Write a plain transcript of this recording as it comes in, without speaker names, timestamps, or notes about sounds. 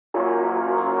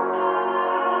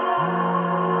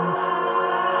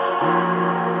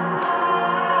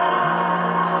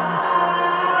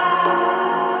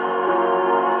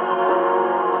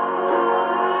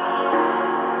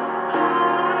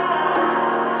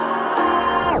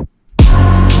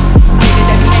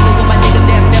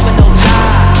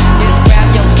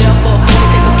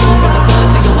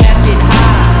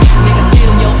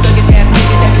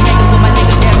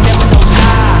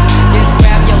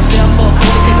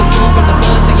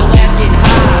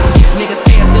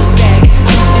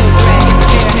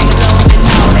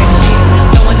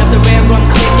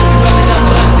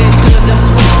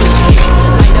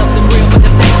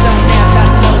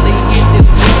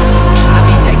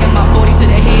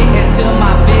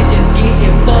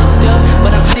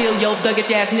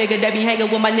ass nigga that be hanging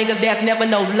with my niggas, that's never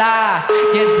no lie.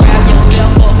 Just grab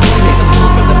yourself up.